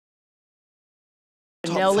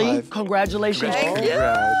Nelly, congratulations. Thank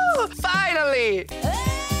you! Finally!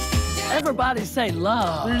 Everybody say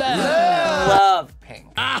love. Love pink.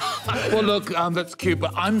 Well, look, that's cute,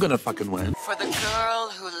 but I'm gonna fucking win. For the girl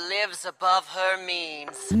who lives above her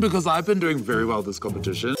means. Because I've been doing very well this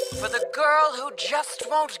competition. For the girl who just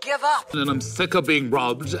won't give up. And I'm sick of being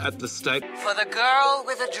robbed at the stake. For the girl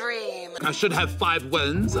with a dream. I should have 5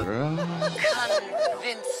 wins. Convince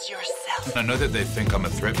yourself. I know that they think I'm a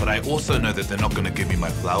threat, but I also know that they're not gonna give me my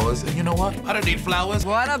flowers. And you know what? I don't need flowers.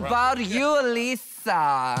 What about you,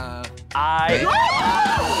 Lisa?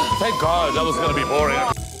 Thank God, that was gonna be boring.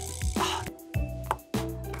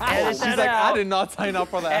 She's like, I did not sign up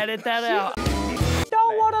for that. Edit that out.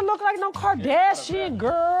 Don't want to look like no Kardashian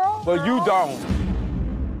girl. But you don't.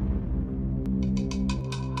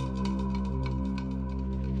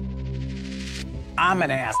 I'm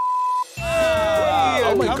an ass.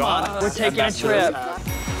 Oh my God. We're taking a trip.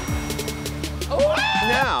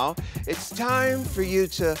 Now, it's time for you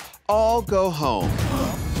to all go home.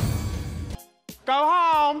 Go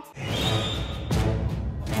home.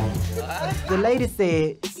 The lady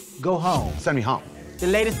said, go home. Send me home. The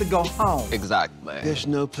lady said, go home. Exactly. There's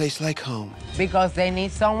no place like home. Because they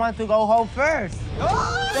need someone to go home first.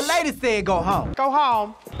 The lady said, go home. Go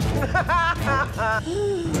home.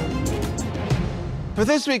 For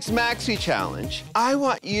this week's Maxi Challenge, I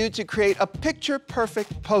want you to create a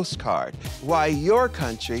picture-perfect postcard why your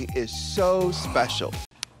country is so special.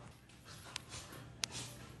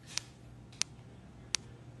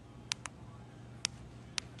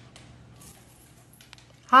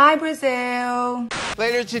 Hi, Brazil.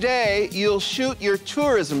 Later today, you'll shoot your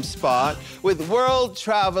tourism spot with world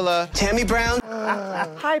traveler Tammy Brown.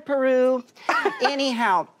 Hi, Peru.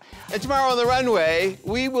 Anyhow, And tomorrow on the runway,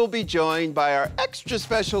 we will be joined by our extra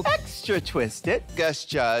special, extra twisted guest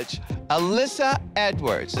judge, Alyssa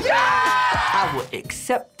Edwards. I will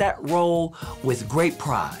accept that role with great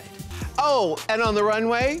pride. Oh, and on the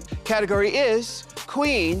runway, category is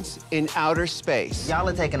Queens in Outer Space. Y'all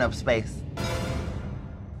are taking up space.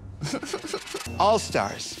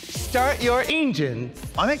 All-Stars, start your engines.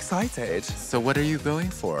 I'm excited. So what are you going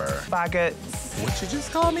for? Faggots. What'd you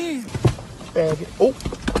just call me? Faggot. Oh,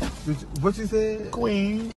 What you said?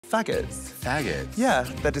 queen. Faggots. Faggots. Yeah,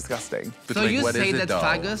 they're disgusting. But So like, you what say is that it, though?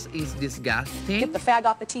 faggots is disgusting? the fag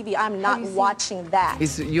off the TV. I'm not watching that.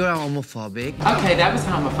 You're homophobic. Okay, that was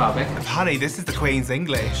homophobic. Honey, this is the Queen's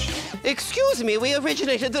English. Excuse me, we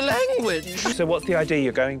originated the language. So what's the idea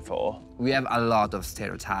you're going for? We have a lot of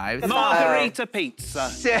stereotypes. Margarita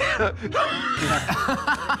pizza.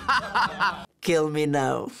 Kill me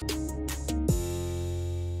now.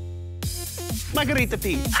 Margarita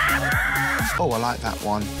pizza. Oh, I like that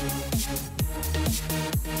one.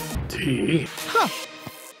 Tea.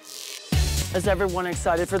 Is everyone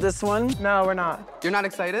excited for this one? No, we're not. You're not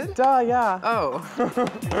excited? Duh, yeah. Oh.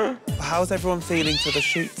 How's everyone feeling for the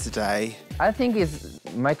shoot today? I think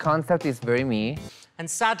my concept is very me. And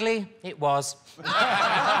sadly, it was.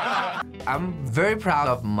 I'm very proud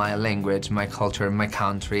of my language, my culture, my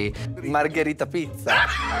country. Margarita pizza.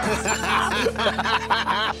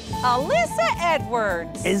 Alyssa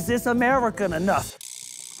Edwards. Is this American enough?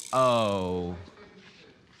 Oh.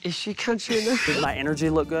 Is she country enough? Did my energy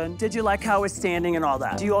look good? Did you like how I was standing and all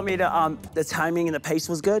that? Do you want me to, the timing and the pace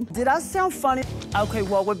was good? Did I sound funny? Okay,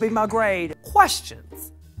 what would be my grade? Questions.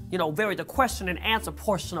 You know, the question and answer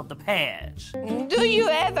portion of the page. Do you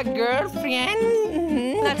have a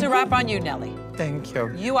girlfriend? That's a wrap on you, Nelly. Thank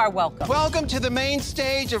you. You are welcome. Welcome to the main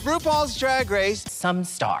stage of RuPaul's Drag Race Some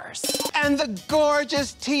stars. and the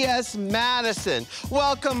gorgeous T.S. Madison.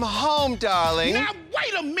 Welcome home, darling. Now,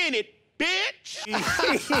 wait a minute, bitch!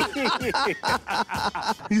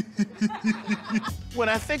 When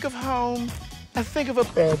I think of home, I think of a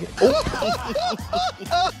faggot.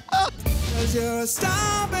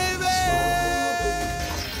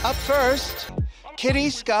 Up first, Kitty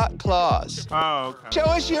Scott Claus. Oh, okay. Show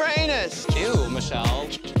us your anus. Ew, Michelle.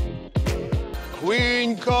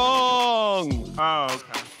 Queen Kong. Oh,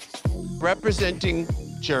 okay. Representing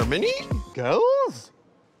Germany. Girls.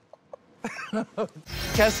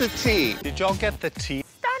 Tessa T. Did y'all get the tea?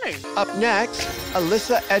 Stunning. Up next,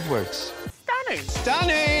 Alyssa Edwards. Stunning.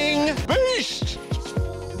 Stunning. Beast.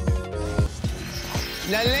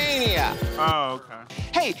 Nalania. Oh, okay.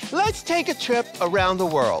 Hey, let's take a trip around the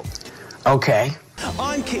world. Okay.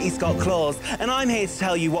 I'm Kitty Scott Claus, and I'm here to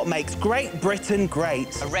tell you what makes Great Britain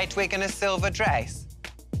great. A red wig and a silver dress.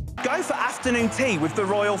 Go for afternoon tea with the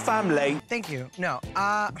royal family. Thank you. No,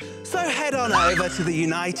 So head on over to the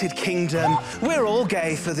United Kingdom. We're all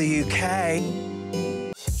gay for the UK.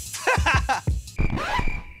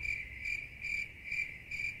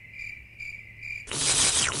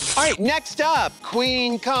 All right, next up,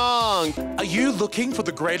 Queen Kong. Are you looking for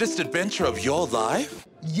the greatest adventure of your life?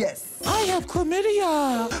 Yes. I have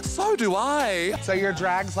chlamydia. So do I. So your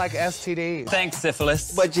drag's like STD. Thanks,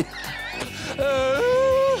 syphilis. But you...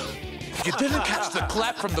 You didn't catch the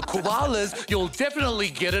clap from the koalas. You'll definitely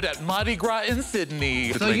get it at Mardi Gras in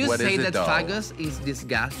Sydney. So you say that fagus is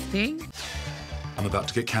disgusting? I'm about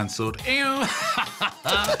to get cancelled.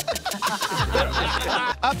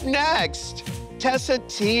 Up next, Tessa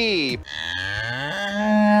T.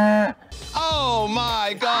 Oh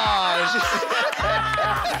my gosh.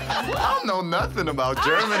 I don't know nothing about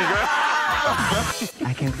Germany, girl.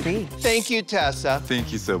 I can see. Thank you, Tessa.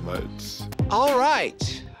 Thank you so much. All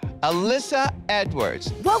right, Alyssa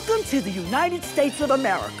Edwards. Welcome to the United States of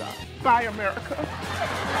America. Bye, America.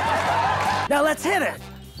 Now let's hit it.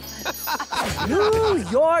 New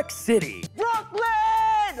York City. Brooklyn!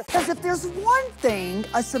 Because if there's one thing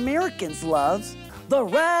us Americans love, the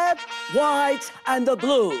red, white, and the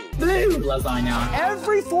blue. Blue lasagna.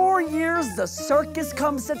 Every 4 years, the circus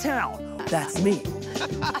comes to town. That's me. She's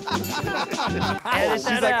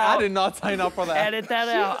like, I did not sign up for that. Edit that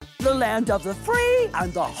out. The land of the free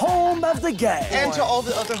and the home of the gay. And to all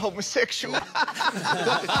the other homosexuals.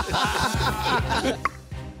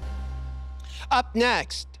 Up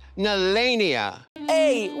next, Nelania.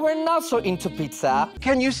 Hey, we're not so into pizza.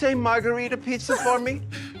 Can you say margarita pizza for me?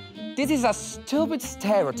 This is a stupid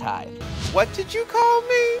stereotype. What did you call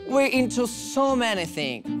me? We're into so many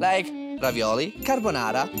things, like ravioli,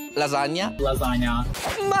 carbonara, lasagna. Lasagna.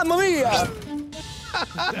 Mamma mia!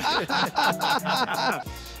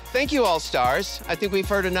 Thank you, All-Stars. I think we've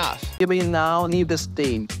heard enough. We now need the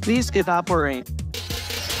steam. Please evaporate.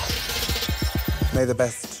 May the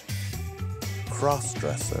best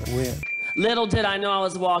cross-dresser win. Little did I know I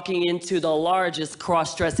was walking into the largest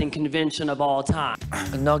cross-dressing convention of all time.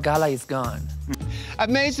 No, gala is gone. I've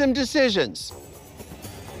made some decisions.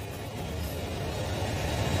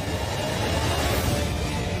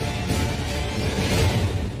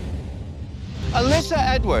 Alyssa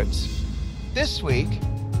Edwards, this week,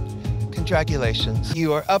 congratulations,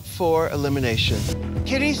 you are up for elimination.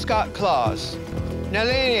 Kitty Scott Claus,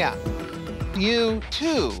 Nelania, you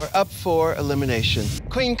too are up for elimination.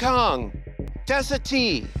 Queen Kong, Tessa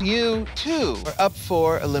T, you too are up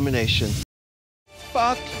for elimination.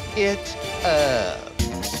 Fuck it up.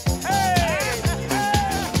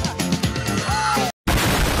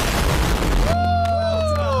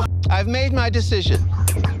 I've made my decision.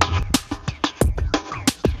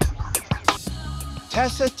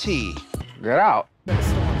 Tessa T. Get out.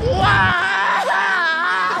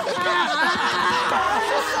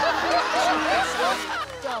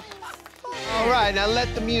 All right, now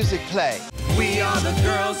let the music play. We are the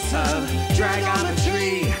girls of Drag on a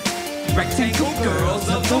Tree, rectangle girls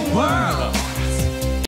of the world.